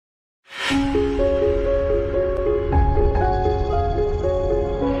All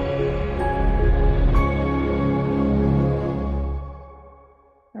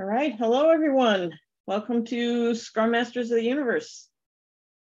right, hello everyone. Welcome to Scrum Masters of the Universe.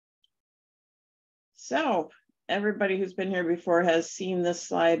 So everybody who's been here before has seen this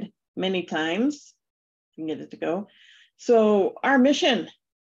slide many times. You can get it to go. So our mission,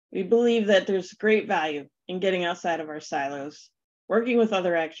 we believe that there's great value in getting outside of our silos, working with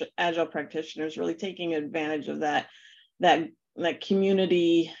other Agile practitioners, really taking advantage of that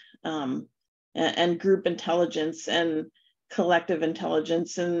community and group intelligence and collective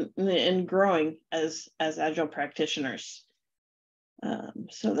intelligence and growing as Agile practitioners.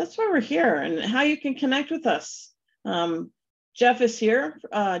 So that's why we're here and how you can connect with us. Jeff is here.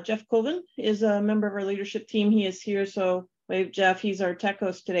 Jeff Colvin is a member of our leadership team. He is here. So wave Jeff, he's our tech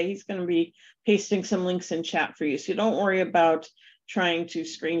host today. He's going to be pasting some links in chat for you. So don't worry about trying to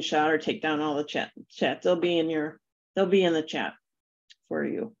screenshot or take down all the chat. They'll be in the chat for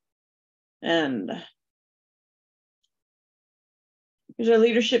you. And here's our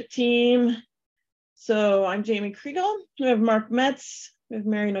leadership team. So I'm Jamie Kriegel. We have Mark Metz, we have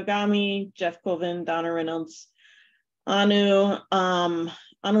Mary Nogami, Jeff Colvin, Donna Reynolds, Anu,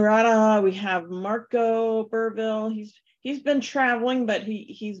 Anurata. We have Marco Burville. He's been traveling, but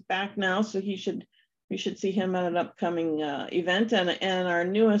he's back now, so we should see him at an upcoming event. And our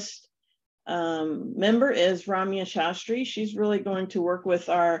newest member is Ramya Shastri. She's really going to work with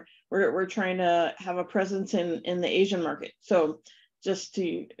we're trying to have a presence in the Asian market. So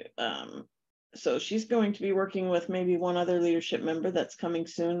so she's going to be working with maybe one other leadership member that's coming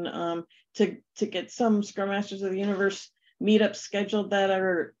soon to get some Scrum Masters of the Universe meetups scheduled that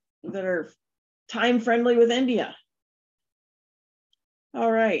are time friendly with India.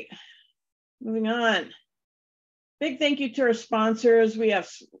 All right, moving on. Big thank you to our sponsors. We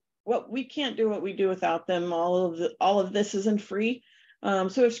can't do what we do without them. All of this isn't free. So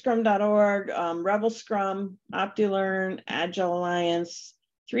we have Scrum.org, Rebel Scrum, OptiLearn, Agile Alliance,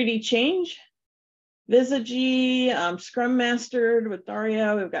 3D Change, Visagy, Scrum Mastered with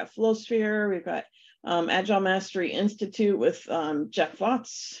Daria. We've got Flowsphere. We've got Agile Mastery Institute with Jeff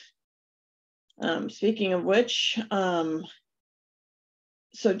Watts. Speaking of which,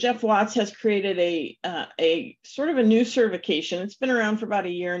 so Jeff Watts has created a sort of a new certification. It's been around for about a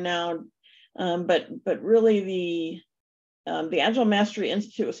year now, but really the Agile Mastery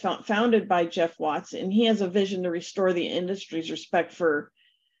Institute was founded by Jeff Watts, and he has a vision to restore the industry's respect for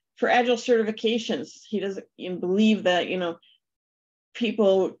Agile certifications. He doesn't believe that, he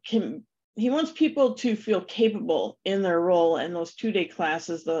wants people to feel capable in their role, and those 2-day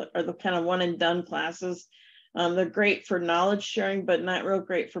classes are the kind of one and done classes. They're great for knowledge sharing, but not real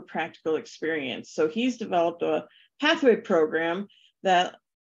great for practical experience. So he's developed a pathway program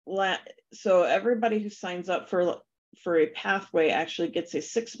so everybody who signs up for a pathway actually gets a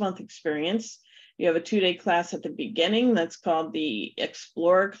 6-month experience. You have a 2-day class at the beginning that's called the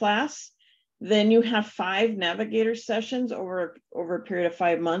Explorer class. Then you have 5 navigator sessions over a period of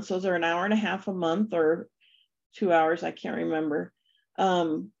 5 months. Those are an hour and a half a month or 2 hours, I can't remember.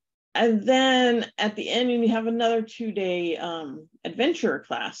 And then at the end, you have another 2-day adventurer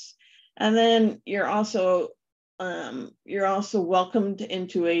class. And then you're also welcomed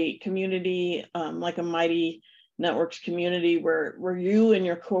into a community like a Mighty Networks community where you and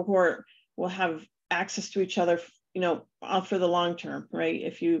your cohort will have access to each other, for the long term, right?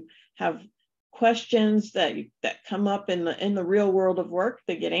 If you have questions that come up in the real world of work,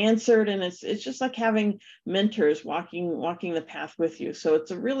 they get answered, and it's just like having mentors walking the path with you. So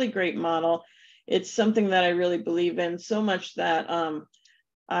it's a really great model. It's something that I really believe in so much that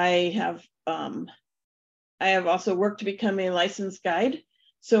I have also worked to become a licensed guide.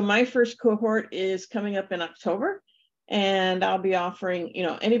 So my first cohort is coming up in October. And I'll be offering,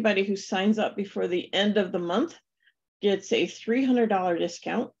 anybody who signs up before the end of the month gets a $300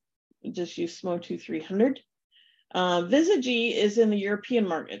 discount. Just use SMO2300. Visagy is in the European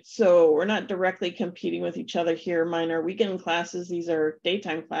market, so we're not directly competing with each other here. Mine are weekend classes. These are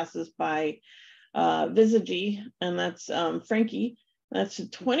daytime classes by Visagy, and that's Frankie. That's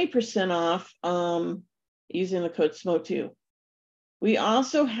 20% off using the code SMO2. We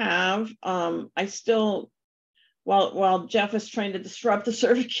also have, while Jeff is trying to disrupt the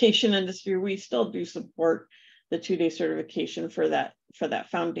certification industry, we still do support the 2-day certification for that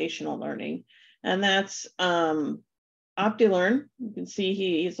foundational learning. And that's OptiLearn. You can see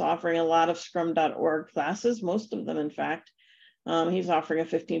he's offering a lot of Scrum.org classes, most of them, in fact. He's offering a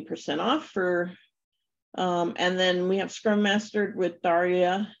 15% off for, and then we have Scrum Mastered with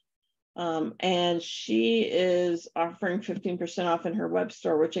Daria And she is offering 15% off in her web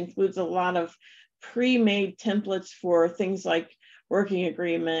store, which includes a lot of pre-made templates for things like working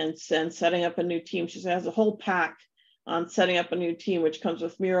agreements and setting up a new team. She has a whole pack on setting up a new team, which comes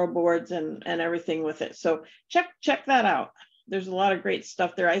with Miro boards and everything with it. So check that out. There's a lot of great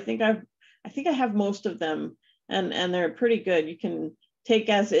stuff there. I think I have most of them, and they're pretty good. You can take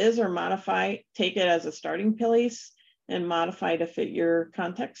as is or modify, take it as a starting place and modify to fit your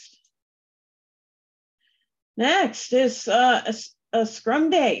context. Next is a Scrum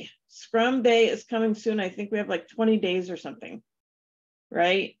Day. Scrum Day is coming soon. I think we have like 20 days or something,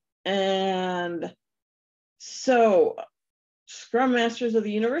 right? And so Scrum Masters of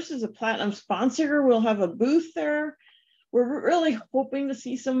the Universe is a platinum sponsor. We'll have a booth there. We're really hoping to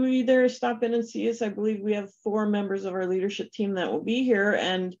see some of you there. Stop in and see us. I believe we have 4 members of our leadership team that will be here.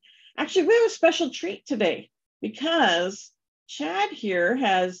 And actually, we have a special treat today because Chad here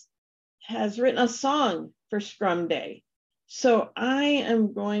has written a song for Scrum Day. So I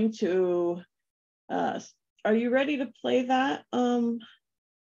am going to, are you ready to play that?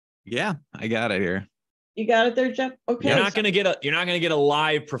 Yeah, I got it here. You got it there, Jeff? Okay. You're not gonna get a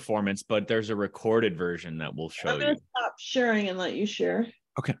live performance, but there's a recorded version that we'll show you. I'm gonna stop sharing and let you share.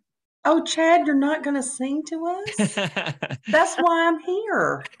 Okay. Oh, Chad, you're not gonna sing to us? That's why I'm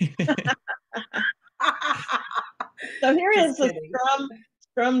here. So here is the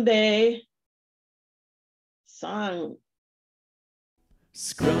Scrum Day song.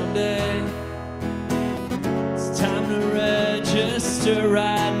 Scrum Day, it's time to register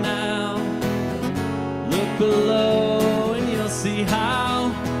right now. Look below and you'll see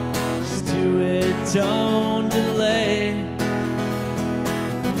how. Just do it, don't delay.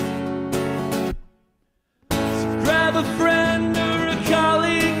 So grab a friend or a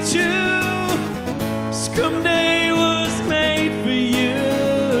colleague too. Scrum Day was made for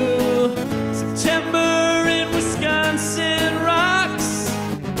you. September in Wisconsin rocks.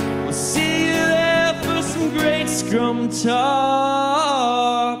 We'll see you there for some great Scrum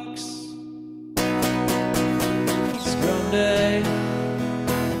talks. Scrum Day,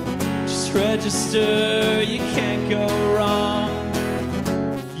 just register, you can't go wrong.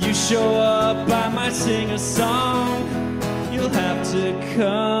 If you show up, I might sing a song. You'll have to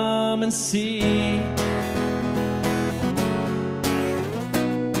come and see.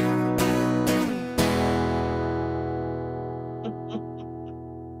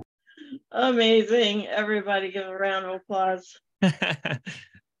 Amazing. Everybody give a round of applause. that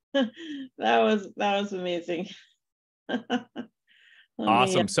was amazing.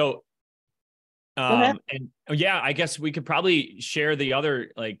 Awesome. So and yeah, I guess we could probably share the other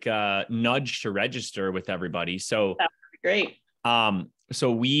nudge to register with everybody. So that would be great.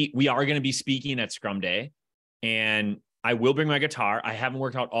 So we are going to be speaking at Scrum Day, and I will bring my guitar. I haven't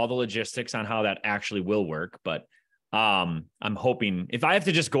worked out all the logistics on how that actually will work, but I'm hoping if I have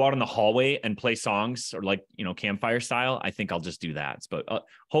to just go out in the hallway and play songs or campfire style, I think I'll just do that. But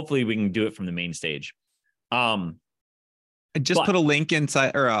hopefully we can do it from the main stage. I just put a link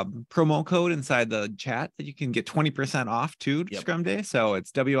inside or a promo code inside the chat that you can get 20% off to Scrum Day. So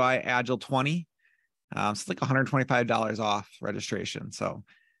it's WI Agile 20. It's like $125 off registration. So,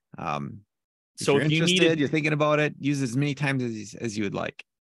 if you're interested, you're thinking about it, use as many times as you would like.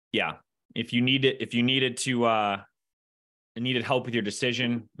 Yeah. If you needed help with your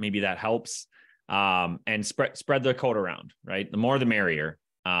decision, maybe that helps. And spread the code around, right? The more, the merrier.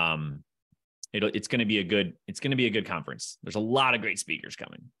 It's going to be a good conference. There's a lot of great speakers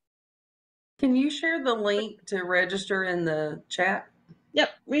coming. Can you share the link to register in the chat?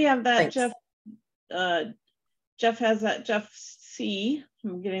 Yep, we have that. Thanks. Jeff has that. Jeff C.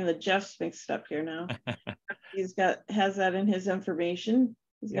 I'm getting the Jeffs mixed up here now. has that in his information.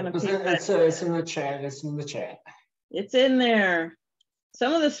 He's going to pay that. It's in the chat. It's in the chat. It's in there.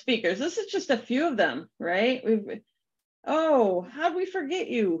 Some of the speakers. This is just a few of them, right? How'd we forget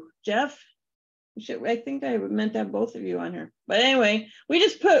you, Jeff? I think I meant to have both of you on here. But anyway,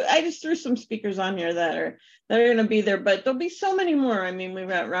 I just threw some speakers on here that are going to be there, but there'll be so many more. I mean, we've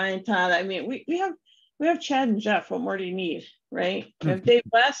got Ryan Todd. I mean, we have Chad and Jeff. What more do you need, right? We have Dave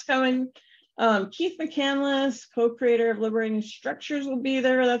West coming. Keith McCandless, co-creator of Liberating Structures, will be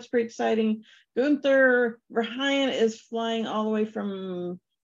there. That's pretty exciting. Gunther Verheyen is flying all the way from,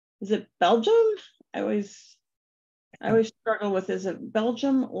 is it Belgium? I always struggle with, is it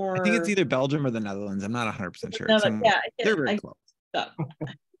Belgium or? I think it's either Belgium or the Netherlands. I'm not 100% sure. They're very close.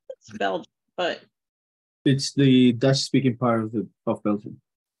 It's Belgium, but it's the Dutch-speaking part of Belgium.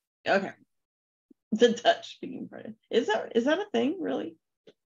 Okay, the Dutch-speaking part. Is that a thing, really?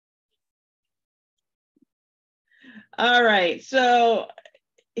 All right, so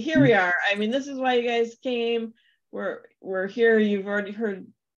here we are. I mean, this is why you guys came. We're here. You've already heard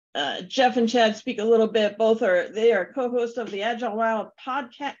Jeff and Chad speak a little bit. They are co-hosts of the Agile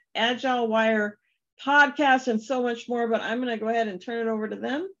Wire podcast and so much more, but I'm going to go ahead and turn it over to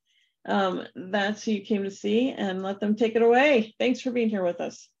them. That's who you came to see, and let them take it away. Thanks for being here with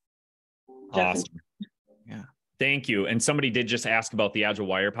us. Jeff. Awesome. Yeah. Thank you. And somebody did just ask about the Agile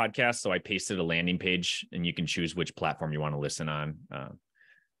Wire podcast. So I pasted a landing page and you can choose which platform you want to listen on.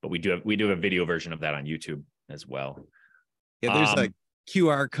 But we do have a video version of that on YouTube as well. Yeah, there's a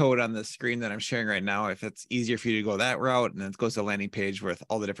QR code on the screen that I'm sharing right now. If it's easier for you to go that route, and then it goes to a landing page with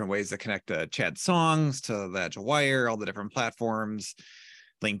all the different ways to connect to Chad's songs, to the Agile Wire, all the different platforms,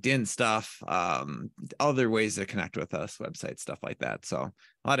 LinkedIn stuff, other ways to connect with us, websites, stuff like that. So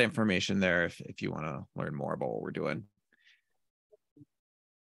a lot of information there if you want to learn more about what we're doing.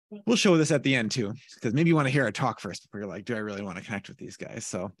 We'll show this at the end too, because maybe you want to hear our talk first before you're like, do I really want to connect with these guys?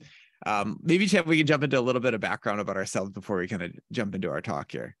 So maybe Chad, we can jump into a little bit of background about ourselves before we kind of jump into our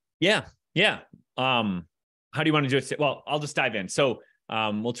talk here. Yeah. How do you want to do it? Well, I'll just dive in. So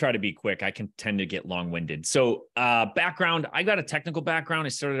we'll try to be quick. I can tend to get long-winded. So background, I got a technical background. I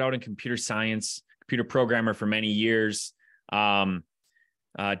started out in computer science, computer programmer for many years.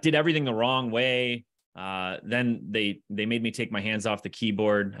 Did everything the wrong way. Then they made me take my hands off the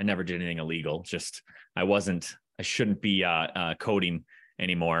keyboard. I never did anything illegal. Just I shouldn't be coding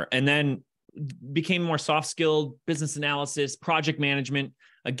anymore. And then became more soft-skilled, business analysis, project management.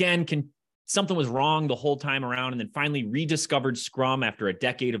 Again, something was wrong the whole time around, and then finally rediscovered Scrum after a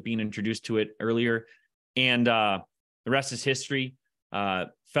decade of being introduced to it earlier. And the rest is history.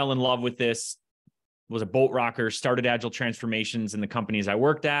 Fell in love with this, was a boat rocker, started Agile transformations in the companies I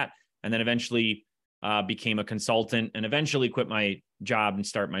worked at, and then eventually became a consultant, and eventually quit my job and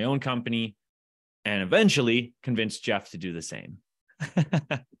start my own company, and eventually convinced Jeff to do the same.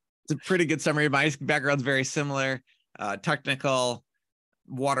 It's a pretty good summary. My background's very similar, technical,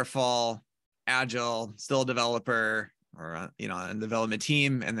 waterfall, Agile, still a developer or, in the development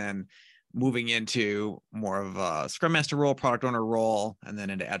team, and then moving into more of a Scrum Master role, product owner role, and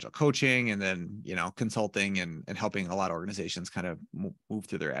then into Agile coaching, and then, consulting and helping a lot of organizations kind of move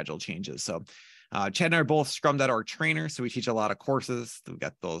through their Agile changes. So Chad and I are both Scrum.org trainers, so we teach a lot of courses. We've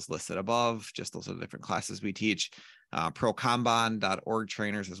got those listed above. Just those are the different classes we teach. ProKanban.org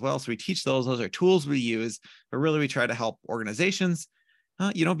trainers as well. So we teach those. Those are tools we use, but really we try to help organizations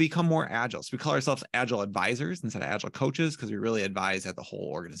become more agile. So we call ourselves Agile advisors instead of Agile coaches, because we really advise at the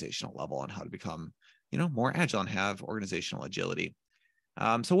whole organizational level on how to become, more agile and have organizational agility.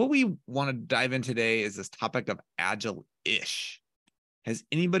 So what we want to dive in today is this topic of Agile-ish. Has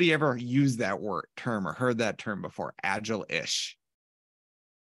anybody ever used that term or heard that term before? Agile-ish.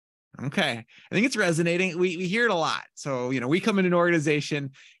 Okay. I think it's resonating. We hear it a lot. So, we come into an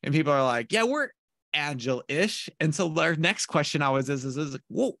organization and people are like, yeah, we're Agile-ish. And so our next question always is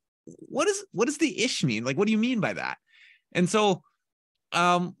whoa, what does the ish mean? Like, what do you mean by that? And so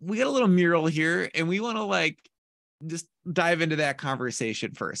we got a little mural here and we want to just dive into that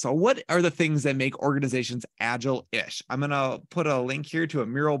conversation first. So what are the things that make organizations Agile-ish? I'm going to put a link here to a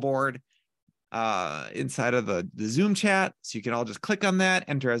mural board inside of the Zoom chat. So you can all just click on that,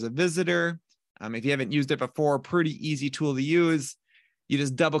 enter as a visitor. If you haven't used it before, pretty easy tool to use. You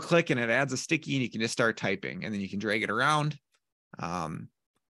just double click and it adds a sticky and you can just start typing and then you can drag it around. So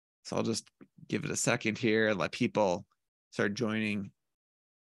I'll just give it a second here and let people start joining.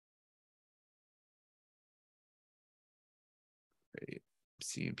 Great.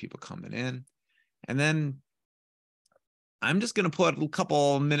 Seeing people coming in. And then I'm just going to put a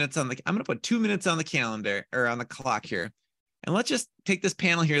couple minutes I'm going to put 2 minutes on the calendar or on the clock here. And let's just take this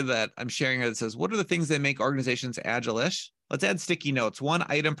panel here that I'm sharing that says, what are the things that make organizations Agile-ish? Let's add sticky notes, 1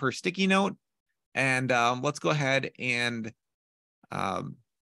 item per sticky note. And let's go ahead and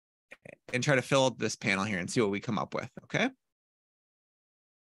try to fill up this panel here and see what we come up with. Okay.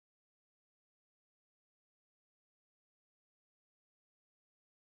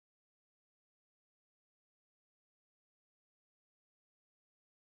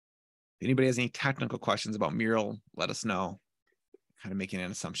 If anybody has any technical questions about Mural, let us know. Kind of making an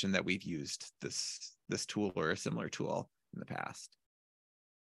assumption that we've used this tool or a similar tool in the past.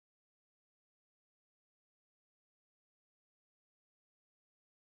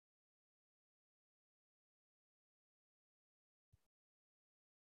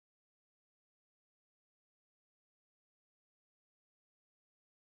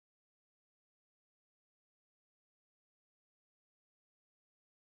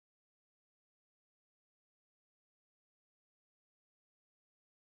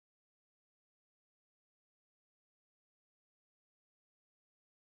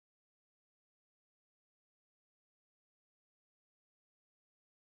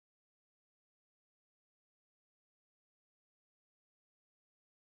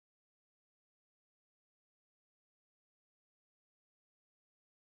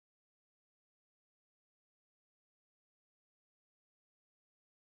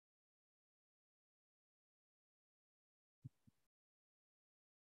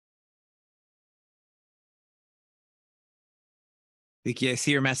 Vicky, I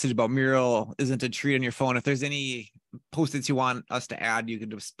see your message about Mural isn't a treat on your phone. If there's any post-its you want us to add, you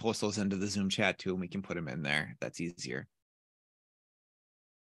can just post those into the Zoom chat too, and we can put them in there. That's easier.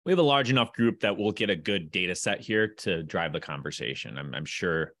 We have a large enough group that we'll get a good data set here to drive the conversation. I'm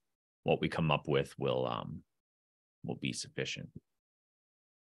sure what we come up with will be sufficient.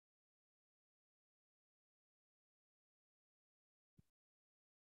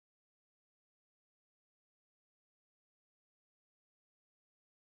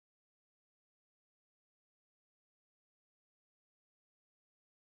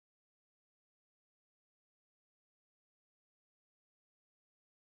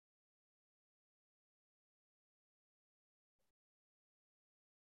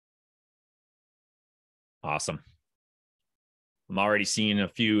 Awesome. I'm already seeing a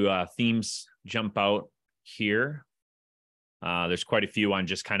few themes jump out here. There's quite a few on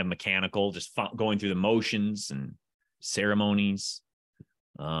just kind of mechanical, just going through the motions and ceremonies.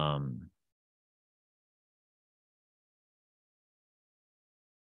 I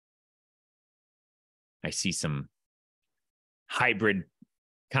see some hybrid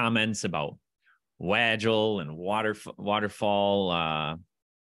comments about Agile and waterfall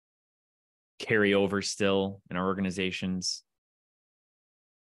carry over still in our organizations.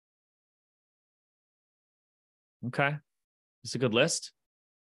 Okay. It's a good list.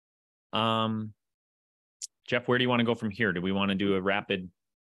 Jeff, where do you want to go from here? Do we want to do a rapid?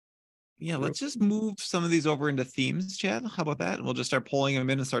 Yeah, let's just move some of these over into themes, Chad. How about that? And we'll just start pulling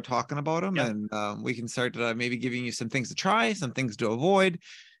them in and start talking about them. Yep. And we can start maybe giving you some things to try, some things to avoid,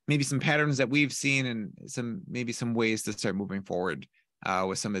 maybe some patterns that we've seen, and maybe some ways to start moving forward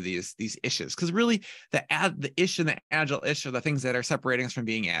with some of these issues. Because really the ish and the Agile-ish are the things that are separating us from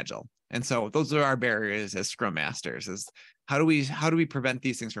being agile. And so those are our barriers as Scrum Masters, is how do we prevent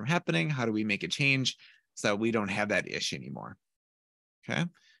these things from happening? How do we make a change so we don't have that ish anymore? Okay.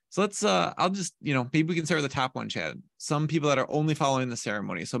 So let's, I'll just, maybe we can start with the top one, Chad. Some people that are only following the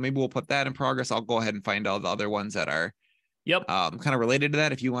ceremony. So maybe we'll put that in progress. I'll go ahead and find all the other ones that are kind of related to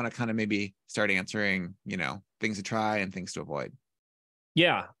that. If you want to kind of maybe start answering, things to try and things to avoid.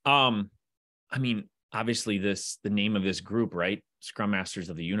 Yeah. I mean, obviously the name of this group, right? Scrum Masters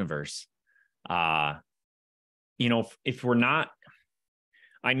of the Universe. If we're not,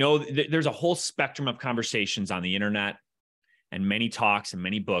 I know there's a whole spectrum of conversations on the internet and many talks and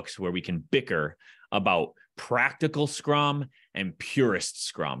many books where we can bicker about practical Scrum and purist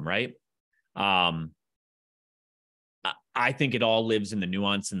Scrum, right? I think it all lives in the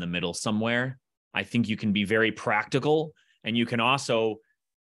nuance in the middle somewhere. I think you can be very practical, and you can also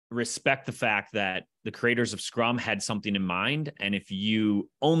respect the fact that the creators of Scrum had something in mind. And if you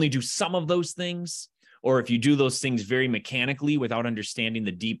only do some of those things, or if you do those things very mechanically without understanding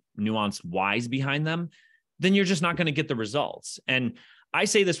the deep nuanced whys behind them, then you're just not going to get the results. And I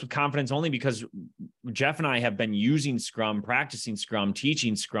say this with confidence only because Jeff and I have been using Scrum, practicing Scrum,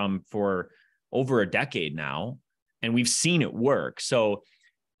 teaching Scrum for over a decade now, and we've seen it work. So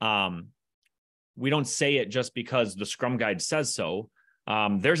we don't say it just because the Scrum Guide says so.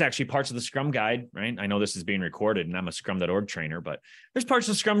 There's actually parts of the Scrum Guide, right? I know this is being recorded and I'm a Scrum.org trainer, but there's parts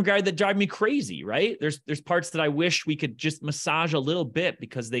of the Scrum Guide that drive me crazy, right? There's parts that I wish we could just massage a little bit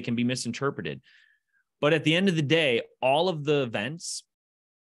because they can be misinterpreted. But at the end of the day, all of the events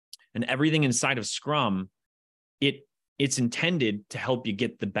and everything inside of Scrum, it's intended to help you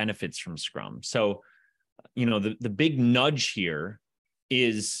get the benefits from Scrum. So, the big nudge here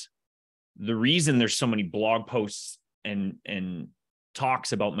is the reason there's so many blog posts and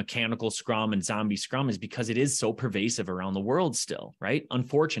talks about mechanical Scrum and zombie Scrum is because it is so pervasive around the world still, right?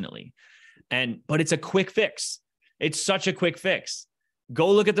 Unfortunately. But it's a quick fix. It's such a quick fix.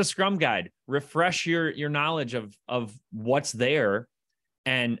 Go look at the Scrum Guide, refresh your knowledge of what's there,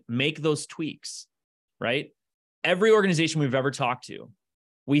 and make those tweaks, right? Every organization we've ever talked to,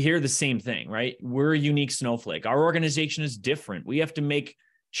 we hear the same thing, right? We're a unique snowflake. Our organization is different. We have to make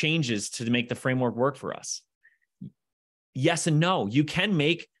changes to make the framework work for us. Yes and no. You can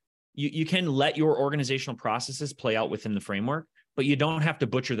let your organizational processes play out within the framework, but you don't have to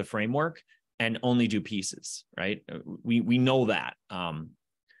butcher the framework and only do pieces, right? We know that. So I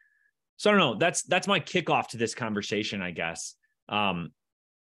don't know. That's my kickoff to this conversation, I guess.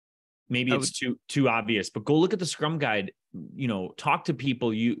 Maybe it's too obvious, but go look at the Scrum Guide. Talk to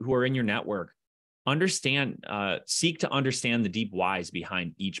people who are in your network. Seek to understand the deep whys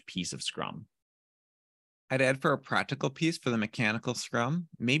behind each piece of Scrum. I'd add for a practical piece for the mechanical Scrum,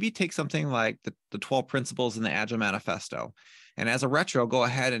 maybe take something like the 12 principles in the Agile Manifesto. And as a retro, go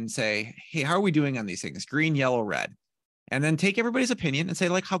ahead and say, hey, how are we doing on these things? Green, yellow, red. And then take everybody's opinion and say,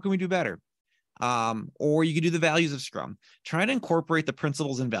 how can we do better? Or you could do the values of Scrum. Try to incorporate the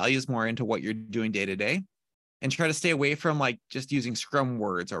principles and values more into what you're doing day to day, and try to stay away from like just using Scrum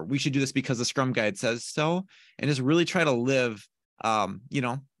words, or we should do this because the Scrum guide says so, and just really try to live,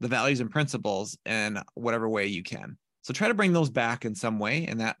 the values and principles in whatever way you can. So try to bring those back in some way,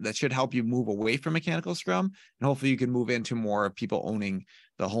 and that should help you move away from mechanical Scrum, and hopefully you can move into more of people owning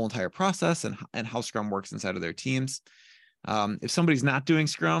the whole entire process and how Scrum works inside of their teams. If somebody's not doing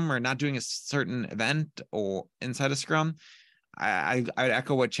Scrum or not doing a certain event or inside of Scrum, I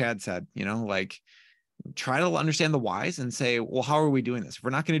echo what Chad said, like try to understand the whys and say, well, how are we doing this? If we're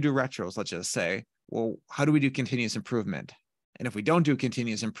not going to do retros, let's just say, well, how do we do continuous improvement? And if we don't do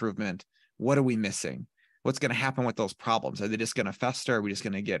continuous improvement, what are we missing? What's going to happen with those problems? Are they just going to fester? Are we just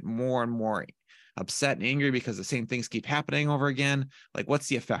going to get more and more upset and angry because the same things keep happening over again? Like, what's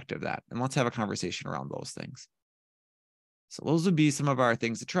the effect of that? And let's have a conversation around those things. So those would be some of our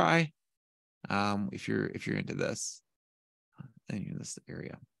things to try if you're into this in this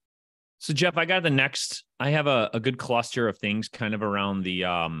area. So Jeff, I have a good cluster of things kind of around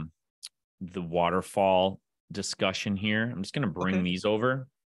the waterfall discussion here. I'm just going to bring these over.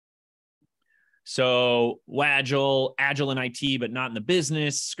 So agile in IT, but not in the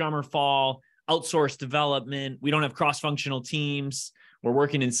business, Scrum or Fall, outsourced development. We don't have cross-functional teams. We're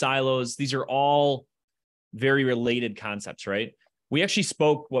working in silos. These are all very related concepts, right? We actually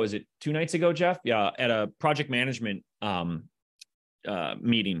spoke, 2 nights ago, Jeff? Yeah, at a project management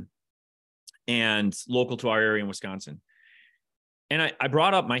meeting, and local to our area in Wisconsin. And I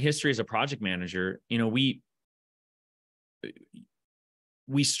brought up my history as a project manager. We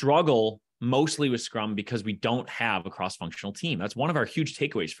struggle mostly with Scrum because we don't have a cross-functional team. That's one of our huge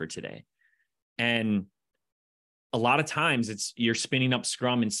takeaways for today. And a lot of times you're spinning up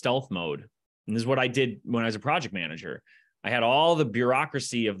Scrum in stealth mode. And this is what I did when I was a project manager. I had all the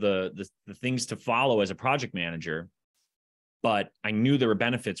bureaucracy of the things to follow as a project manager, but I knew there were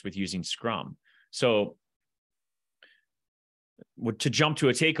benefits with using Scrum. So to jump to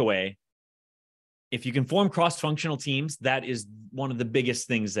a takeaway, if you can form cross-functional teams, that is one of the biggest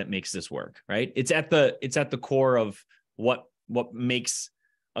things that makes this work, right? It's at the core of what makes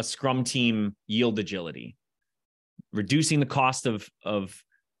a Scrum team yield agility, reducing the cost of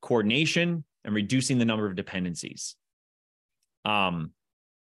coordination and reducing the number of dependencies. But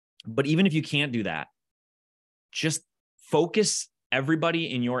even if you can't do that, just focus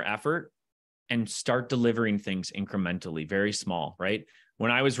everybody in your effort and start delivering things incrementally, very small, right?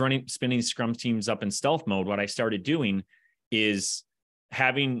 When I was spinning Scrum teams up in stealth mode, what I started doing is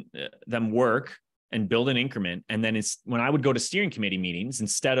having them work and build an increment. And then when I would go to steering committee meetings,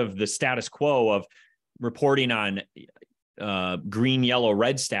 instead of the status quo of reporting on green, yellow,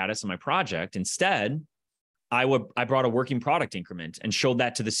 red status of my project, instead, I brought a working product increment and showed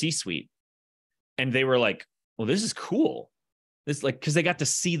that to the C-suite. And they were like, well, this is cool. Because they got to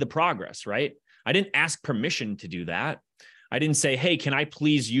see the progress, right? I didn't ask permission to do that. I didn't say, hey, can I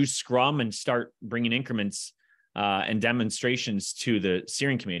please use Scrum and start bringing increments and demonstrations to the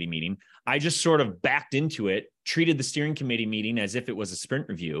steering committee meeting. I just sort of backed into it, treated the steering committee meeting as if it was a sprint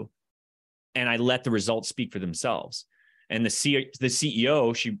review, and I let the results speak for themselves. And the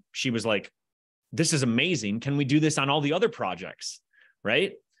CEO, she was like, this is amazing. Can we do this on all the other projects?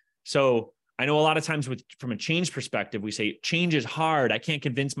 Right? So I know a lot of times from a change perspective, we say change is hard. I can't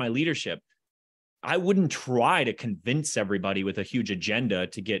convince my leadership. I wouldn't try to convince everybody with a huge agenda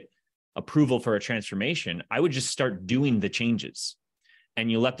to get approval for a transformation. I would just start doing the changes, and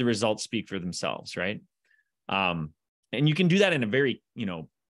you let the results speak for themselves, right? And you can do that in a very,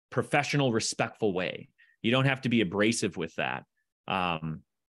 professional, respectful way. You don't have to be abrasive with that.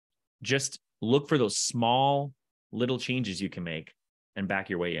 Just look for those small little changes you can make and back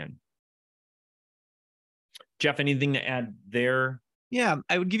your way in. Jeff, anything to add there? Yeah,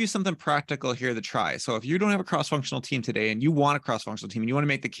 I would give you something practical here to try. So if you don't have a cross-functional team today and you want a cross-functional team and you want to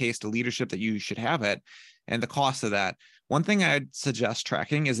make the case to leadership that you should have it and the cost of that, one thing I'd suggest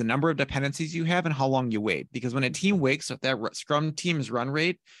tracking is the number of dependencies you have and how long you wait. Because when a team wakes up, that Scrum team's run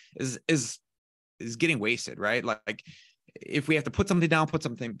rate is getting wasted, right? Like if we have to put something down,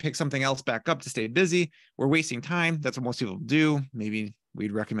 pick something else back up to stay busy, we're wasting time. That's what most people do. Maybe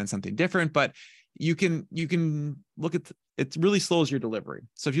we'd recommend something different, but you can look at it really slows your delivery.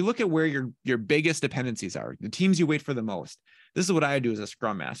 So if you look at where your biggest dependencies are, the teams you wait for the most, this is what I do as a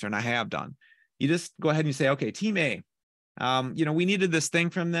Scrum Master, and I have done. You just go ahead and you say, okay, team A, we needed this thing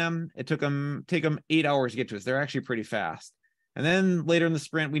from them. It take them 8 hours to get to us. They're actually pretty fast. And then later in the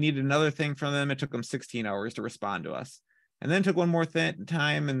sprint, we needed another thing from them. It took them 16 hours to respond to us. And then took one more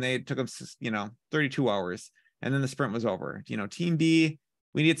time, and they took them, 32 hours. And then the sprint was over. Team B,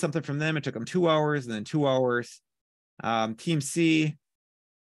 We needed something from them. It took them 2 hours and then 2 hours. Team C,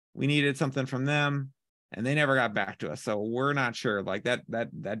 we needed something from them and they never got back to us. So we're not sure, like that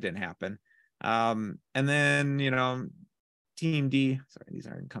didn't happen. And then, Team D, sorry, these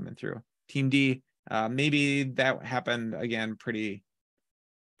aren't coming through. Team D, maybe that happened again pretty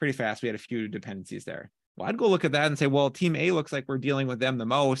fast. We had a few dependencies there. Well, I'd go look at that and say, well, Team A looks like we're dealing with them the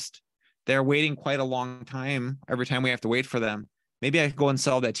most. They're waiting quite a long time every time we have to wait for them. Maybe I could go and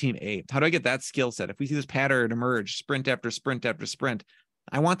solve that Team A. How do I get that skill set? If we see this pattern emerge, sprint after sprint after sprint,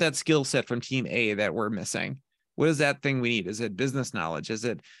 I want that skill set from Team A that we're missing. What is that thing we need? Is it business knowledge? Is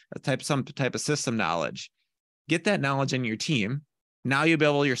it some type of system knowledge? Get that knowledge in your team. Now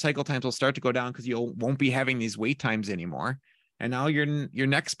your cycle times will start to go down because you won't be having these wait times anymore. And now your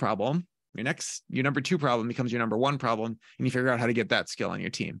next problem, your number 2 problem becomes your number 1 problem, and you figure out how to get that skill on your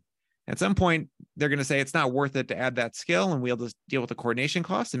team. At some point, they're going to say it's not worth it to add that skill, and we'll just deal with the coordination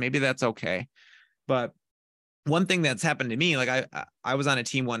costs, and maybe that's okay. But one thing that's happened to me, like I was on a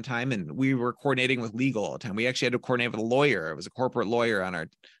team one time and we were coordinating with legal all the time. We actually had to coordinate with a lawyer. It was a corporate lawyer on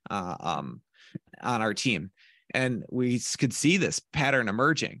our team. And we could see this pattern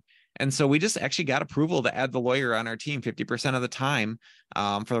emerging. And so we just actually got approval to add the lawyer on our team 50% of the time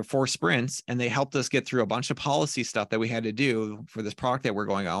for 4 sprints. And they helped us get through a bunch of policy stuff that we had to do for this product that we're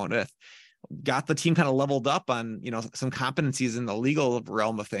going on with. Got the team kind of leveled up on, some competencies in the legal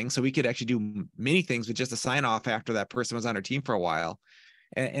realm of things. So we could actually do many things with just a sign off after that person was on our team for a while.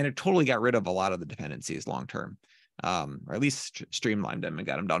 And it totally got rid of a lot of the dependencies long-term, or at least streamlined them and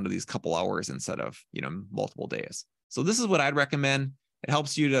got them down to these couple hours instead of, multiple days. So this is what I'd recommend. It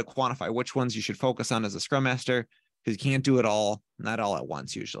helps you to quantify which ones you should focus on as a Scrum Master, because you can't do it all, not all at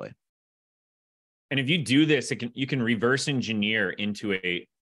once usually. And if you do this, you can reverse engineer into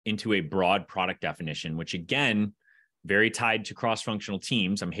a broad product definition, which again, very tied to cross-functional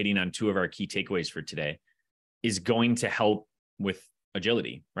teams. I'm hitting on 2 of our key takeaways for today, is going to help with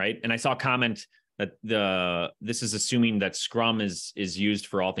agility, right? And I saw a comment that this is assuming that Scrum is used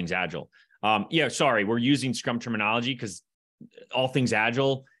for all things Agile. We're using Scrum terminology because all things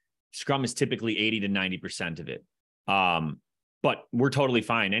Agile, Scrum is typically 80 to 90% of it. But we're totally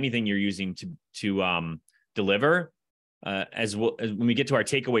fine. Anything you're using to deliver, as when we get to our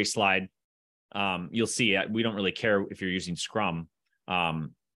takeaway slide, you'll see we don't really care if you're using Scrum.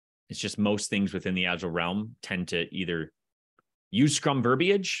 It's just most things within the Agile realm tend to either use Scrum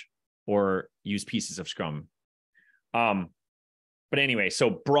verbiage or use pieces of Scrum. But anyway, so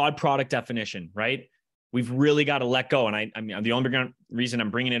broad product definition, right? We've really got to let go. And I mean, the only reason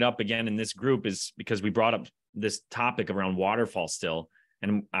I'm bringing it up again in this group is because we brought up this topic around waterfall still.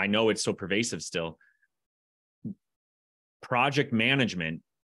 And I know it's so pervasive still. Project management,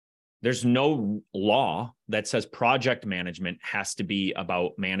 there's no law that says project management has to be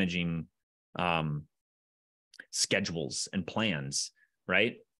about managing schedules and plans,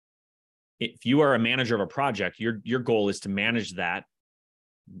 right? If you are a manager of a project, your goal is to manage that,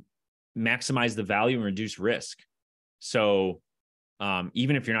 maximize the value and reduce risk. So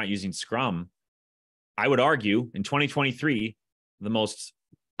even if you're not using Scrum, I would argue in 2023, the most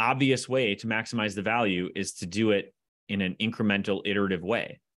obvious way to maximize the value is to do it in an incremental, iterative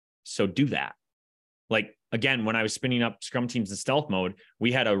way. So do that. Like, again, when I was spinning up Scrum teams in stealth mode,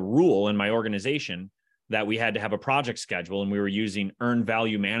 we had a rule in my organization that we had to have a project schedule, and we were using earned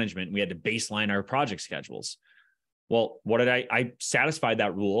value management. We had to baseline our project schedules. Well, what did I satisfied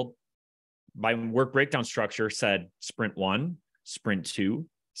that rule. My work breakdown structure said sprint 1, sprint 2,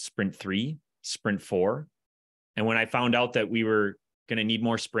 sprint 3, sprint 4. And when I found out that we were going to need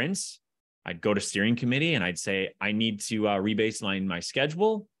more sprints, I'd go to steering committee and I'd say, I need to rebaseline my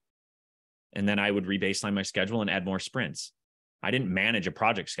schedule. And then I would rebaseline my schedule and add more sprints. I didn't manage a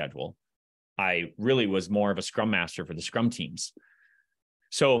project schedule. I really was more of a Scrum Master for the Scrum teams.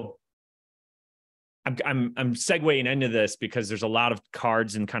 So I'm segueing into this because there's a lot of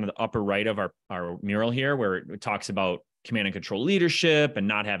cards in kind of the upper right of our mural here where it talks about command and control leadership and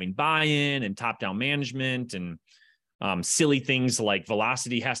not having buy-in and top-down management and silly things like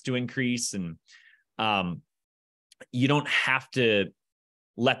velocity has to increase. And you don't have to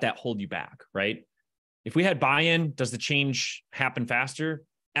let that hold you back, right? If we had buy-in, does the change happen faster?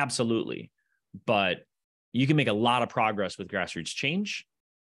 Absolutely. But you can make a lot of progress with grassroots change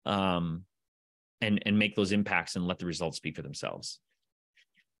and make those impacts and let the results speak for themselves.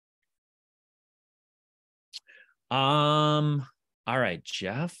 All right,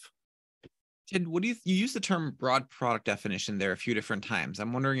 Jeff. Ted, what do you use the term broad product definition there a few different times?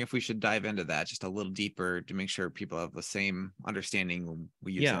 I'm wondering if we should dive into that just a little deeper to make sure people have the same understanding when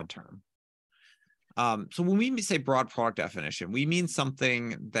we use that term. So when we say broad product definition, we mean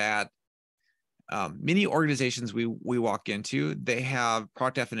something that many organizations we walk into, they have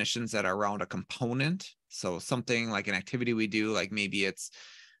product definitions that are around a component. So something like an activity we do, like maybe it's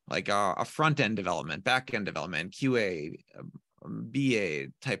like a front end development, back end development, QA, BA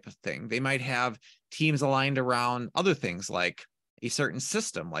type of thing. They might have teams aligned around other things like a certain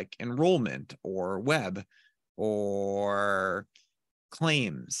system, like enrollment or web or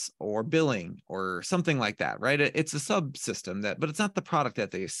claims or billing or something like that, right? It's a subsystem but it's not the product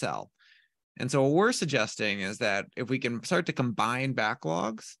that they sell. And so what we're suggesting is that if we can start to combine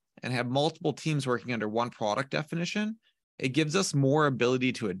backlogs and have multiple teams working under one product definition, it gives us more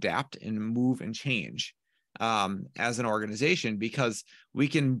ability to adapt and move and change as an organization, because we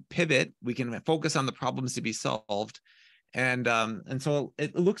can pivot, we can focus on the problems to be solved. And so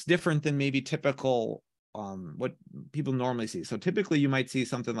it looks different than maybe typical what people normally see. So typically you might see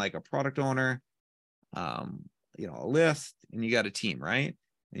something like a product owner, a list, and you got a team, right?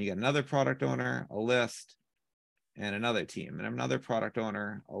 And you got another product owner, a list, and another team, and another product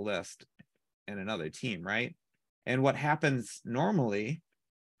owner, a list, and another team, right? And what happens normally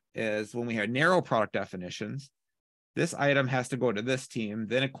is when we have narrow product definitions, this item has to go to this team,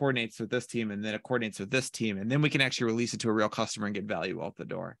 then it coordinates with this team, and then it coordinates with this team, and then we can actually release it to a real customer and get value out the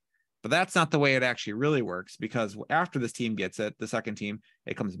door. But that's not the way it actually really works, because after this team gets it, the second team,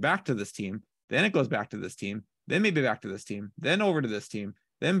 it comes back to this team, then it goes back to this team, then maybe back to this team, then over to this team,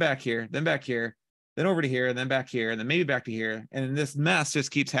 then back here, then over to here, and then back here, and then maybe back to here. And this mess just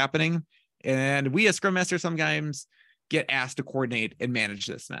keeps happening. And we as Scrum Masters sometimes get asked to coordinate and manage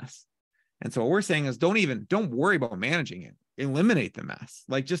this mess. And so what we're saying is don't worry about managing it. Eliminate the mess.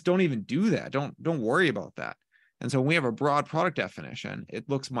 Like, just don't even do that. Don't worry about that. And so when we have a broad product definition, it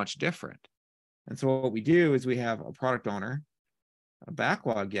looks much different. And so what we do is we have a product owner, a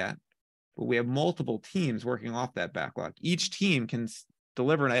backlog yet, but we have multiple teams working off that backlog. Each team can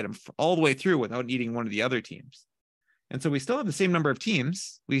deliver an item all the way through without needing one of the other teams. And so we still have the same number of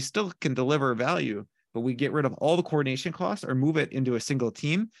teams. We still can deliver value, but we get rid of all the coordination costs or move it into a single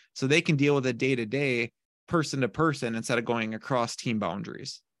team so they can deal with it day-to-day, person-to-person, instead of going across team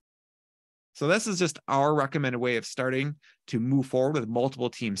boundaries. So this is just our recommended way of starting to move forward with multiple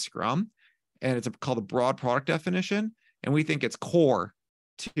team Scrum. And it's called a broad product definition. And we think it's core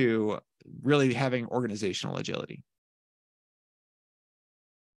to really having organizational agility.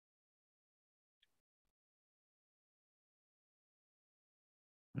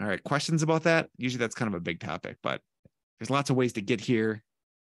 All right, questions about that? Usually that's kind of a big topic, but there's lots of ways to get here.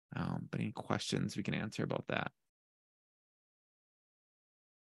 But any questions we can answer about that?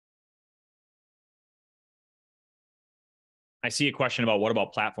 I see a question about what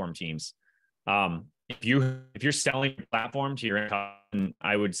about platform teams? If you're selling a platform to your end customer,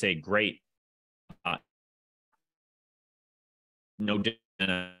 I would say great. No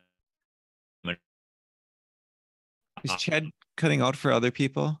different. Is Chad cutting out for other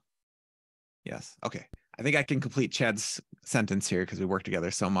people? Yes. Okay. I think I can complete Chad's sentence here because we work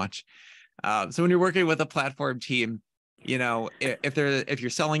together so much. So when you're working with a platform team, if you're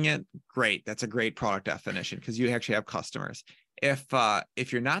selling it, great. That's a great product definition because you actually have customers. If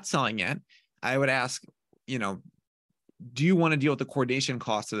you're not selling it, I would ask, do you want to deal with the coordination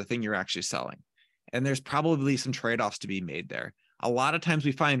costs of the thing you're actually selling? And there's probably some trade-offs to be made there. A lot of times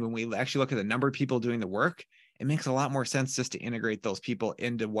we find when we actually look at the number of people doing the work, it makes a lot more sense just to integrate those people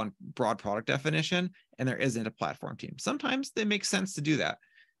into one broad product definition, and there isn't a platform team. Sometimes it makes sense to do that,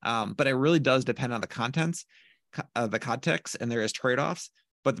 but it really does depend on the context, and there is trade-offs.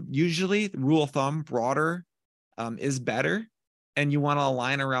 But usually, the rule of thumb, broader is better, and you want to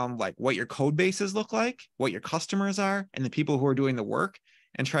align around like what your code bases look like, what your customers are, and the people who are doing the work,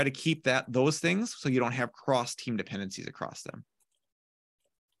 and try to keep those things so you don't have cross-team dependencies across them.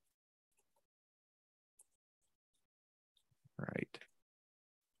 Right.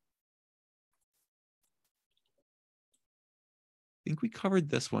 I think we covered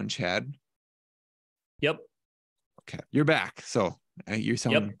this one, Chad. Yep. Okay, you're back. So you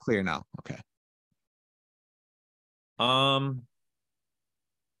sound clear now. Okay. How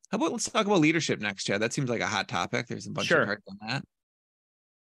about let's talk about leadership next, Chad? That seems like a hot topic. There's a bunch of parts on that.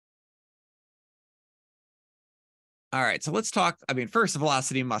 All right, so let's talk. I mean, first,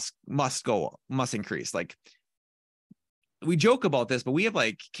 velocity must increase. Like, we joke about this, but we have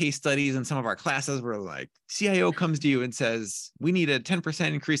like case studies in some of our classes where like CIO comes to you and says, we need a 10%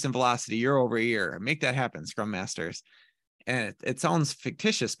 increase in velocity year over year. Make that happen, Scrum Masters. And it sounds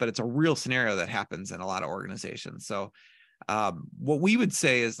fictitious, but it's a real scenario that happens in a lot of organizations. So what we would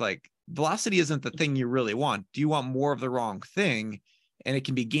say is like, velocity isn't the thing you really want. Do you want more of the wrong thing? and it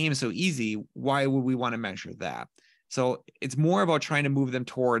can be gamed so easy, why would we want to measure that? So it's more about trying to move them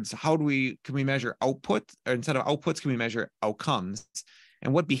towards can we measure output, or instead of outputs, can we measure outcomes?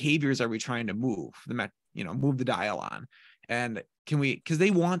 And what behaviors are we trying to move the dial on? And because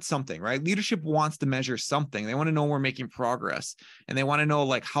they want something, right? Leadership wants to measure something. They want to know we're making progress, and they want to know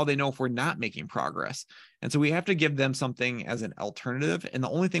like how they know if we're not making progress. And so we have to give them something as an alternative. And the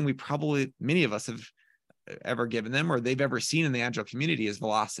only thing many of us have ever given them, or they've ever seen in the Agile community, is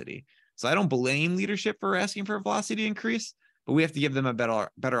velocity. So I don't blame leadership for asking for a velocity increase, but we have to give them a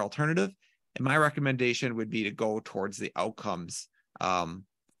better alternative. And my recommendation would be to go towards the outcomes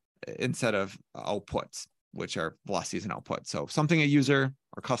instead of outputs, which are velocities and outputs. So something a user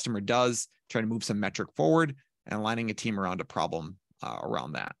or customer does, trying to move some metric forward and aligning a team around a problem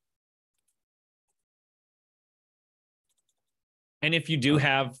around that. And if you do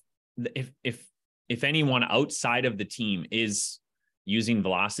have, if anyone outside of the team is using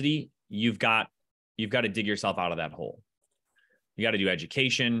velocity, you've got to dig yourself out of that hole. You got to do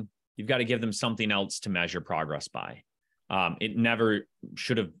education. You've got to give them something else to measure progress by. It never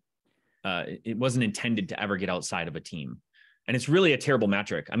should have, it wasn't intended to ever get outside of a team. And it's really a terrible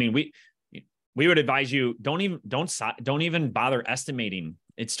metric. I mean, we would advise you, don't even bother estimating.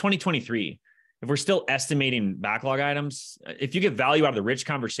 It's 2023. If we're still estimating backlog items, if you get value out of the rich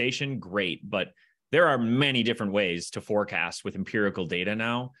conversation, great. But there are many different ways to forecast with empirical data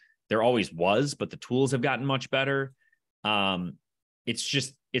now. There always was, but the tools have gotten much better.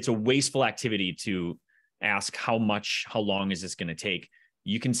 It's a wasteful activity to ask how long is this going to take?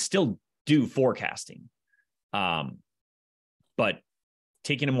 You can still do forecasting. But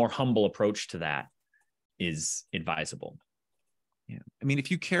taking a more humble approach to that is advisable. Yeah. I mean, if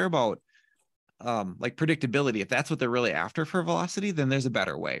you care about like predictability, if that's what they're really after for velocity, then there's a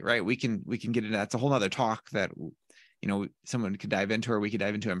better way, right? We can get into that's a whole nother talk that, someone could dive into, or we could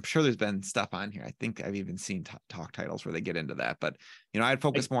dive into. I'm sure there's been stuff on here. I think I've even seen talk titles where they get into that, but I'd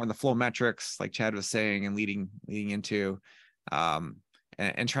focus more on the flow metrics, like Chad was saying, and leading into,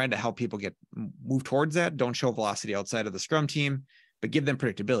 and trying to help people move towards that. Don't show velocity outside of the Scrum team, but give them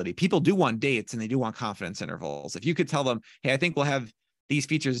predictability. People do want dates and they do want confidence intervals. If you could tell them, hey, I think we'll have these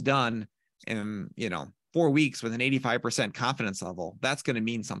features done in 4 weeks with an 85% confidence level, that's going to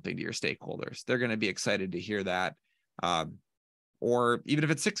mean something to your stakeholders. They're going to be excited to hear that. Or even if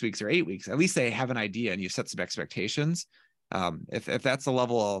it's 6 weeks or 8 weeks, at least they have an idea and you set some expectations. If that's the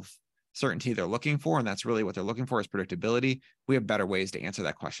level of certainty they're looking for, and that's really what they're looking for is predictability, we have better ways to answer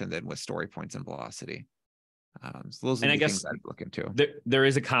that question than with story points and velocity. So those are the things I'd look into. There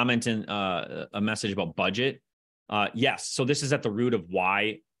is a comment in a message about budget. Yes. So this is at the root of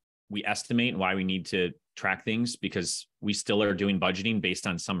why we estimate and why we need to track things, because we still are doing budgeting based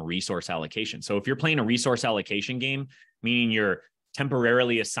on some resource allocation. So if you're playing a resource allocation game, meaning you're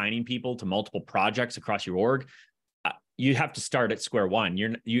temporarily assigning people to multiple projects across your org, you have to start at square one.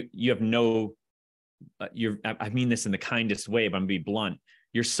 You have no, I mean this in the kindest way, but I'm gonna be blunt.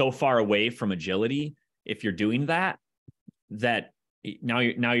 You're so far away from agility if you're doing that now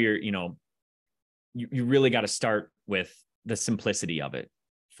you're you really got to start with the simplicity of it.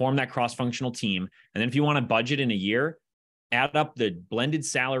 Form that cross-functional team. And then if you want to budget in a year, add up the blended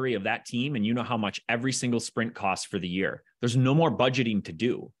salary of that team, and you know how much every single sprint costs for the year. There's no more budgeting to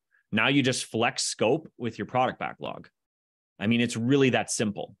do. Now you just flex scope with your product backlog. I mean, it's really that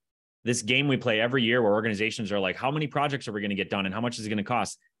simple. This game we play every year where organizations are like, how many projects are we going to get done and how much is it going to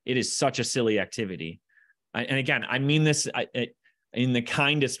cost? It is such a silly activity. And again, I mean this in the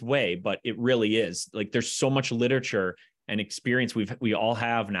kindest way, but it really is. Like, there's so much literature and experience we all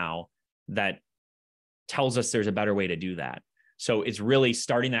have now that tells us there's a better way to do that. So it's really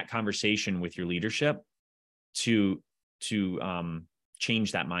starting that conversation with your leadership to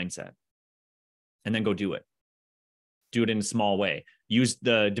change that mindset, and then go do it. Do it in a small way. Use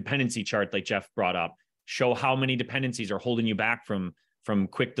the dependency chart like Jeff brought up. Show how many dependencies are holding you back from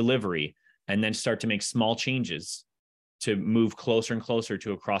quick delivery, and then start to make small changes to move closer and closer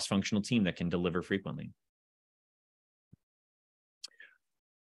to a cross-functional team that can deliver frequently.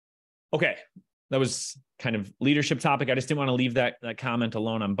 Okay, that was kind of leadership topic. I just didn't want to leave that comment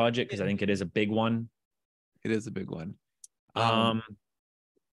alone on budget, because I think it is a big one. It is a big one.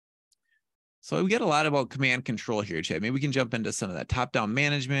 So we get a lot about command control here, Chad. Maybe we can jump into some of that top-down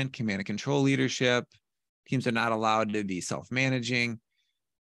management, command and control leadership. Teams are not allowed to be self-managing.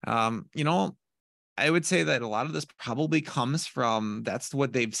 I would say that a lot of this probably comes from that's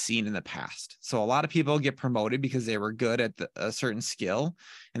what they've seen in the past. So a lot of people get promoted because they were good at a certain skill,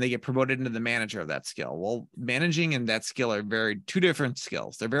 and they get promoted into the manager of that skill. Well, managing and that skill are two different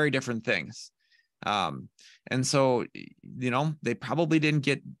skills. They're very different things. And so, they probably didn't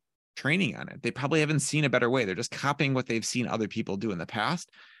get training on it. They probably haven't seen a better way. They're just copying what they've seen other people do in the past.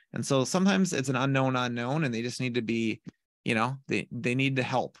 And so sometimes it's an unknown, and they just need to be, they need to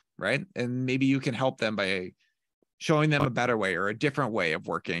help, right? And maybe you can help them by showing them a better way or a different way of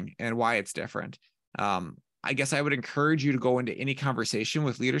working and why it's different. I guess I would encourage you to go into any conversation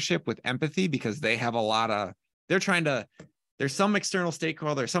with leadership with empathy, because they have there's some external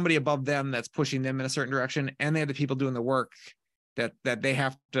stakeholder, somebody above them that's pushing them in a certain direction, and they have the people doing the work that they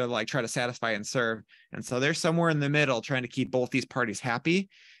have to like try to satisfy and serve. And so they're somewhere in the middle trying to keep both these parties happy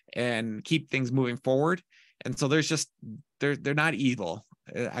and keep things moving forward. And so they're not evil,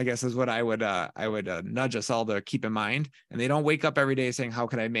 I guess, is what I would nudge us all to keep in mind. And they don't wake up every day saying, how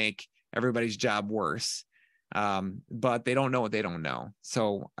can I make everybody's job worse? But they don't know what they don't know.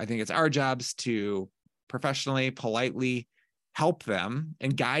 So I think it's our jobs to professionally, politely help them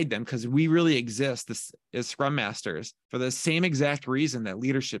and guide them, because we really exist, this is Scrum Masters, for the same exact reason that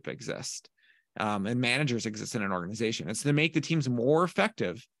leadership exists, and managers exist in an organization. It's to make the teams more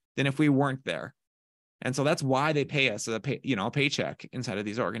effective than if we weren't there. And so that's why they pay us a paycheck inside of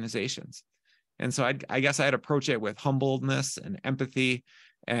these organizations. And so I guess I'd approach it with humbleness and empathy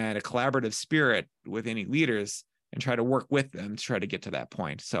and a collaborative spirit with any leaders, and try to work with them to try to get to that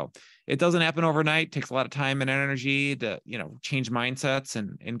point. So it doesn't happen overnight. It takes a lot of time and energy to, change mindsets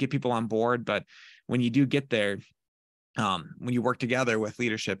and get people on board. But when you do get there, when you work together with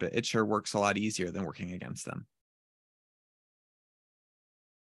leadership, it sure works a lot easier than working against them.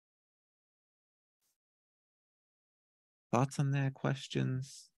 Thoughts on that?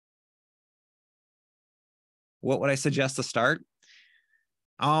 Questions? What would I suggest to start?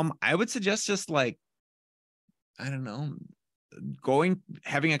 I would suggest just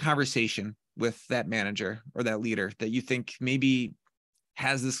having a conversation with that manager or that leader that you think maybe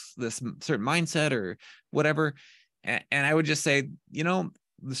has this certain mindset or whatever. And I would just say, the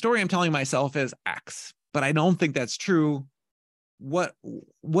story I'm telling myself is X, but I don't think that's true. What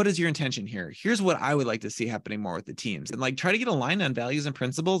is your intention here? Here's what I would like to see happening more with the teams, and try to get aligned on values and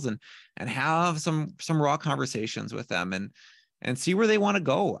principles, and have some raw conversations with them and see where they want to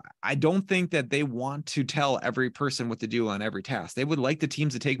go. I don't think that they want to tell every person what to do on every task. They would like the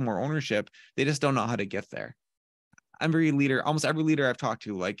teams to take more ownership. They just don't know how to get there. Almost every leader I've talked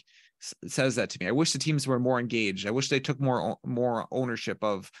to says that to me. I wish the teams were more engaged. I wish they took more ownership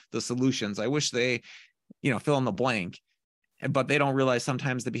of the solutions. I wish they, fill in the blank. But they don't realize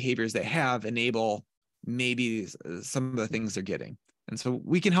sometimes the behaviors they have enable maybe some of the things they're getting. And so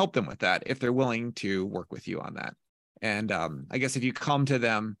we can help them with that if they're willing to work with you on that. And I guess if you come to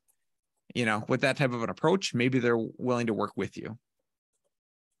them, with that type of an approach, maybe they're willing to work with you.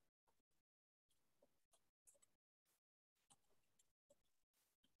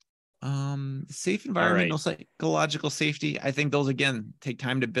 Safe environment, no psychological safety. I think those, again, take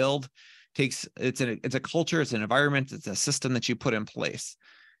time to build. It's a culture, it's an environment, it's a system that you put in place.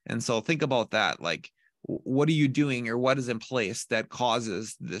 And so think about that. What are you doing, or what is in place that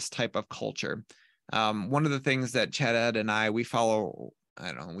causes this type of culture? One of the things that Chad and we follow,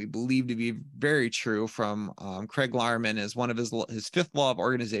 we believe to be very true from Craig Larman, is one of his fifth law of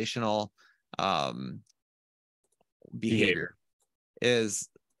organizational behavior is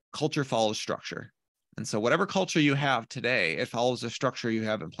culture follows structure. And so whatever culture you have today, it follows the structure you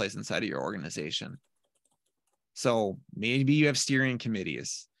have in place inside of your organization. So maybe you have steering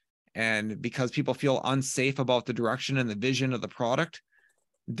committees, and because people feel unsafe about the direction and the vision of the product,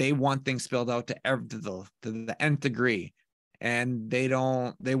 they want things spelled out to the nth degree, and they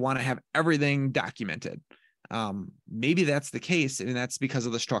want to have everything documented. Maybe that's the case, and that's because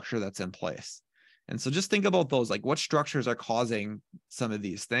of the structure that's in place. And so just think about those, what structures are causing some of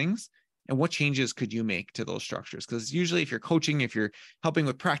these things, and what changes could you make to those structures? Because usually if you're coaching, if you're helping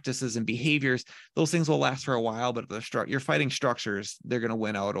with practices and behaviors, those things will last for a while, but if you're fighting structures, they're going to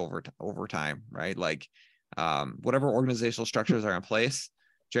win out over time, right? Whatever organizational structures are in place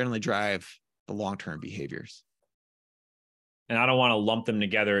generally drive the long-term behaviors. And I don't want to lump them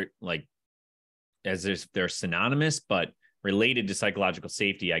together as if they're synonymous, but related to psychological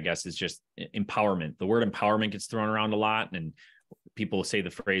safety, I guess, is just empowerment. The word empowerment gets thrown around a lot, and people say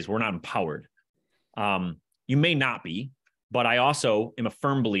the phrase, we're not empowered. You may not be, but I also am a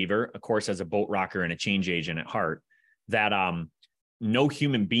firm believer, of course, as a boat rocker and a change agent at heart, that no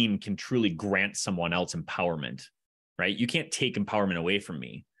human being can truly grant someone else empowerment, right? You can't take empowerment away from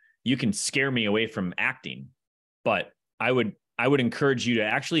me. You can scare me away from acting, but I would encourage you to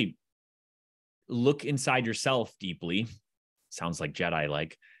actually look inside yourself deeply. Sounds like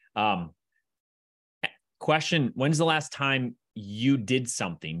Jedi-like. Question, when's the last time you did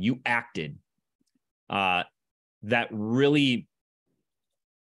something, you acted that really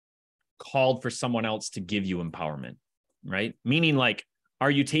called for someone else to give you empowerment, right? Meaning, like,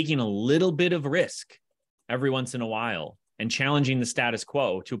 are you taking a little bit of risk every once in a while and challenging the status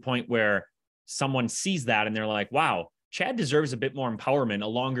quo to a point where someone sees that and they're like, wow, Chad deserves a bit more empowerment, a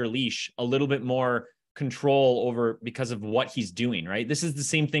longer leash, a little bit more control over because of what he's doing, right? This is the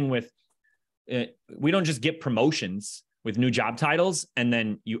same thing with, we don't just get promotions with new job titles and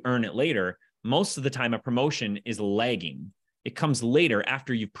then you earn it later. Most of the time, a promotion is lagging. It comes later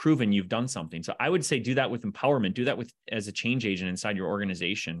after you've proven you've done something. So I would say do that with empowerment, do that with as a change agent inside your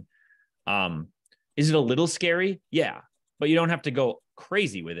organization. Is it a little scary? Yeah, but you don't have to go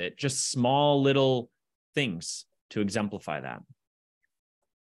crazy with it. Just small little things to exemplify that.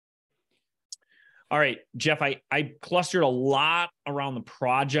 All right, Jeff, I clustered a lot around the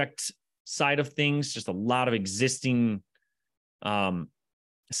project side of things, just a lot of existing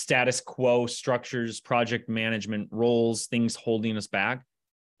status quo structures, project management roles, things holding us back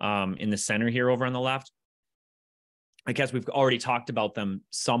in the center here over on the left. I guess we've already talked about them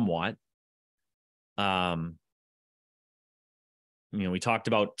somewhat. We talked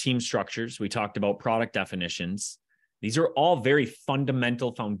about team structures. We talked about product definitions. These are all very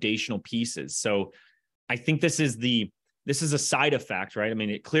fundamental, foundational pieces. So I think this is a side effect, right? I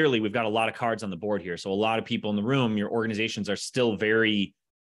mean, clearly we've got a lot of cards on the board here. So a lot of people in the room, your organizations are still very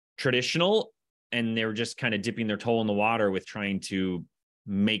traditional, and they're just kind of dipping their toe in the water with trying to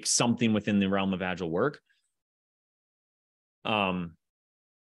make something within the realm of Agile work.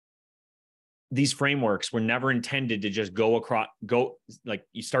 These frameworks were never intended to just go like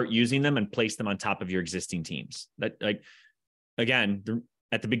you start using them and place them on top of your existing teams. That, like, again,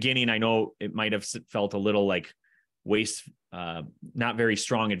 at the beginning, I know it might have felt a little like not very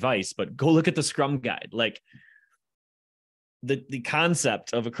strong advice, but go look at the Scrum guide. Like, the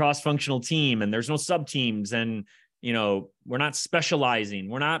concept of a cross-functional team, and there's no sub-teams, and we're not specializing.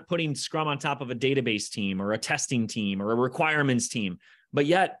 We're not putting Scrum on top of a database team or a testing team or a requirements team. But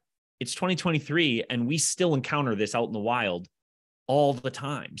yet it's 2023 and we still encounter this out in the wild all the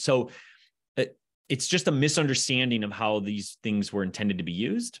time. So it's just a misunderstanding of how these things were intended to be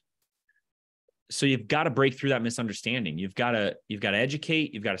used. So you've got to break through that misunderstanding. You've got to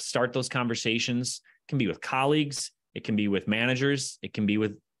educate. You've got to start those conversations. It can be with colleagues. It can be with managers. It can be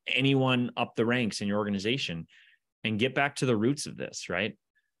with anyone up the ranks in your organization, and get back to the roots of this, right?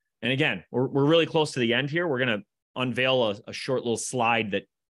 And again, we're really close to the end here. We're going to unveil a short little slide that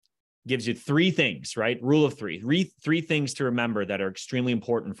gives you 3 things, right? Rule of 3. Three things to remember that are extremely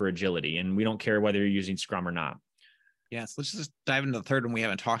important for agility. And we don't care whether you're using Scrum or not. Yes. Let's just dive into the third one we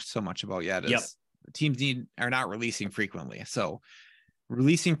haven't talked so much about yet. Teams are not releasing frequently. So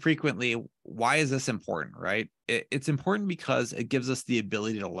releasing frequently, why is this important, right? It's important because it gives us the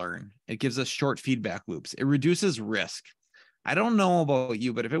ability to learn. It gives us short feedback loops. It reduces risk. I don't know about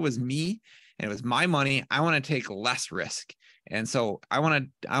you, but if it was me and it was my money, I want to take less risk. And so I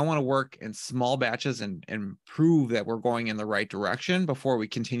want to work in small batches and prove that we're going in the right direction before we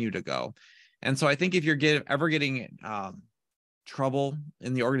continue to go. And so I think if you're ever getting trouble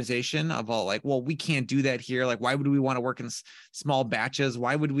in the organization about like, well, we can't do that here. Like, why would we want to work in small batches?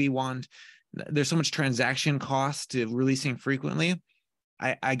 Why would we want, there's so much transaction cost to releasing frequently.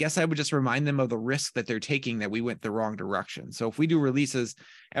 I guess I would just remind them of the risk that they're taking, that we went the wrong direction. So if we do releases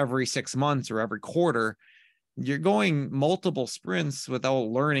every 6 months or every quarter, you're going multiple sprints without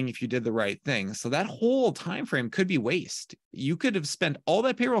learning if you did the right thing. So that whole time frame could be waste. You could have spent all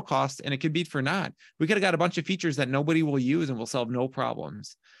that payroll cost and it could be for naught. We could have got a bunch of features that nobody will use and will solve no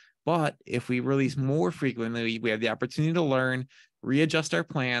problems. But if we release more frequently, we have the opportunity to learn, readjust our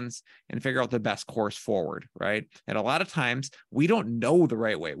plans, and figure out the best course forward, right? And a lot of times we don't know the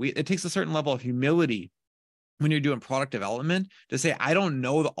right way. It takes a certain level of humility when you're doing product development to say, I don't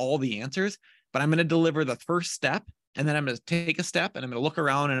know all the answers, but I'm going to deliver the first step, and then I'm going to take a step, and I'm going to look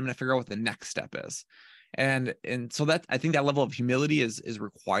around, and I'm going to figure out what the next step is. And so that, I think that level of humility is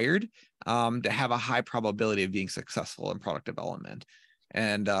required to have a high probability of being successful in product development.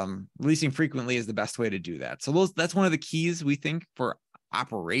 And releasing frequently is the best way to do that. So that's one of the keys, we think, for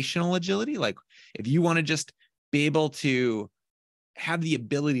operational agility. Like, if you want to just be able to have the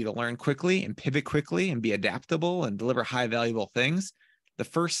ability to learn quickly and pivot quickly and be adaptable and deliver high valuable things, the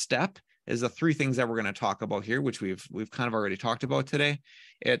first step is the 3 things that we're going to talk about here, which we've kind of already talked about today.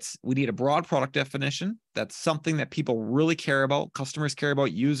 We need a broad product definition. That's something that people really care about, customers care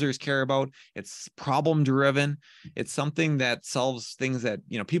about, users care about. It's problem driven. It's something that solves things that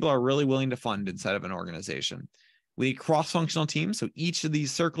people are really willing to fund inside of an organization. We need cross-functional teams. So each of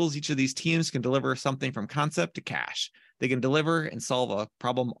these circles, each of these teams can deliver something from concept to cash. They can deliver and solve a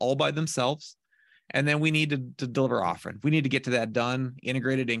problem all by themselves. And then we need to deliver often. We need to get to that done,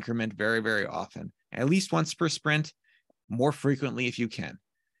 integrated increment very, very often, at least once per sprint, more frequently if you can.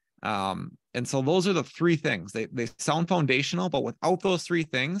 And so those are the three things. They sound foundational, but without those three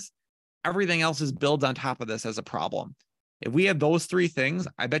things, everything else is built on top of this as a problem. If we have those three things,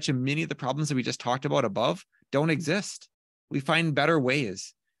 I bet you many of the problems that we just talked about above don't exist. We find better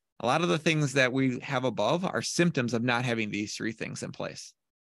ways. A lot of the things that we have above are symptoms of not having these three things in place.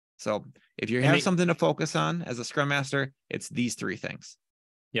 So if you have something to focus on as a Scrum Master, it's these three things.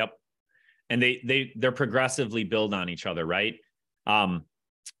 Yep. And they're progressively build on each other, right?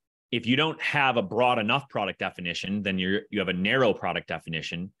 If you don't have a broad enough product definition, then you have a narrow product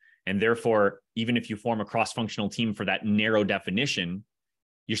definition. And therefore, even if you form a cross-functional team for that narrow definition,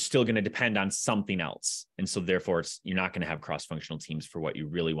 you're still going to depend on something else. And so therefore, you're not going to have cross-functional teams for what you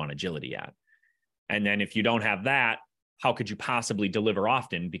really want agility at. And then if you don't have that, how could you possibly deliver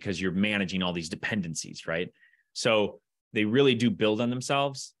often, because you're managing all these dependencies, right? So they really do build on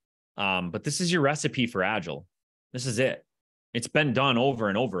themselves. But this is your recipe for Agile. This is it. It's been done over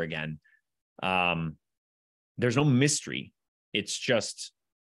and over again. There's no mystery. It's just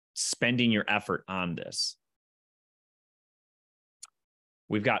spending your effort on this.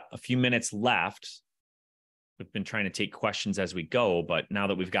 We've got a few minutes left. We've been trying to take questions as we go, but now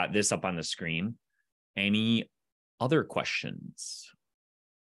that we've got this up on the screen, any other questions?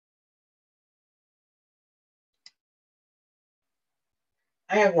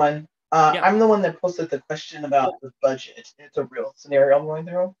 I have one. I'm the one that posted the question about the budget. It's a real scenario I'm going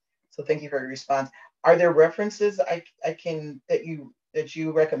through. So thank you for your response. Are there references I can that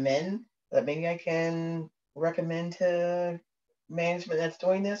you recommend that maybe I can recommend to management that's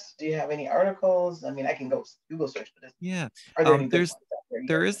doing this? Do you have any articles? I mean, I can go Google search, but are there any good ones out there?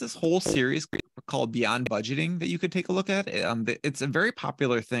 There is this whole series called Beyond Budgeting that you could take a look at. It's a very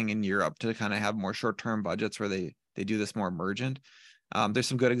popular thing in Europe to kind of have more short-term budgets where they do this more emergent. There's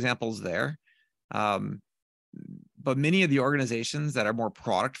some good examples there. But many of the organizations that are more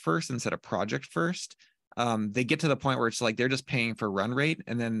product first instead of project first, they get to the point where it's like they're just paying for run rate,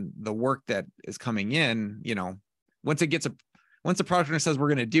 and then the work that is coming in, once the product owner says we're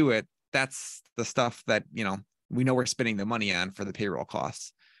going to do it, that's the stuff that we know we're spending the money on for the payroll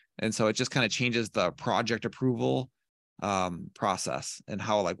costs. And so it just kind of changes the project approval process and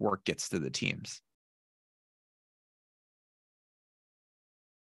how work gets to the teams.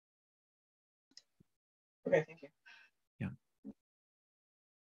 Okay, thank you. Yeah.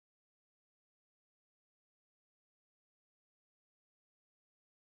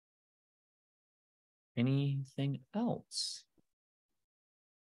 Anything else?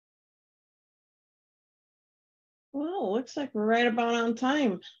 Well, looks like we're right about on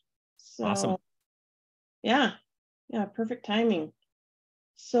time. So, awesome. Yeah, perfect timing.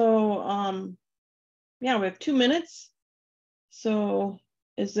 So, we have 2 minutes. So,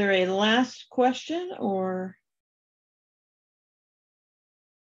 is there a last question, or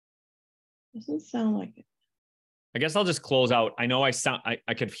doesn't sound like it? I guess I'll just close out. I know I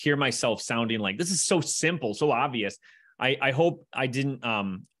could hear myself sounding like this is so simple, so obvious. I hope I didn't.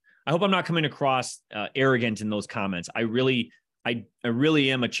 I hope I'm not coming across arrogant in those comments. I really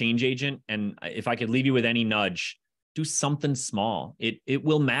am a change agent, and if I could leave you with any nudge, do something small. It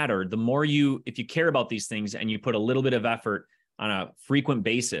will matter. The more if you care about these things and you put a little bit of effort on a frequent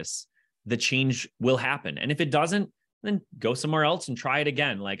basis, the change will happen. And if it doesn't, then go somewhere else and try it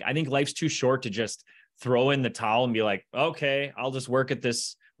again. I think life's too short to just throw in the towel and be like, okay, I'll just work at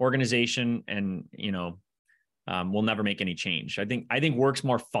this organization and, we'll never make any change. I think work's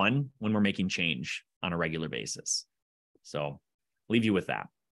more fun when we're making change on a regular basis. So leave you with that.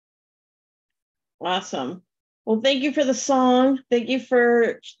 Awesome. Well, thank you for the song. Thank you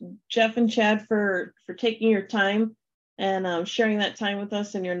for Jeff and Chad for taking your time and sharing that time with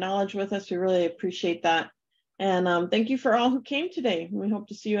us and your knowledge with us. We really appreciate that. And thank you for all who came today. We hope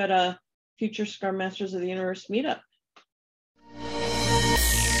to see you at a future Scrum Masters of the Universe meetup.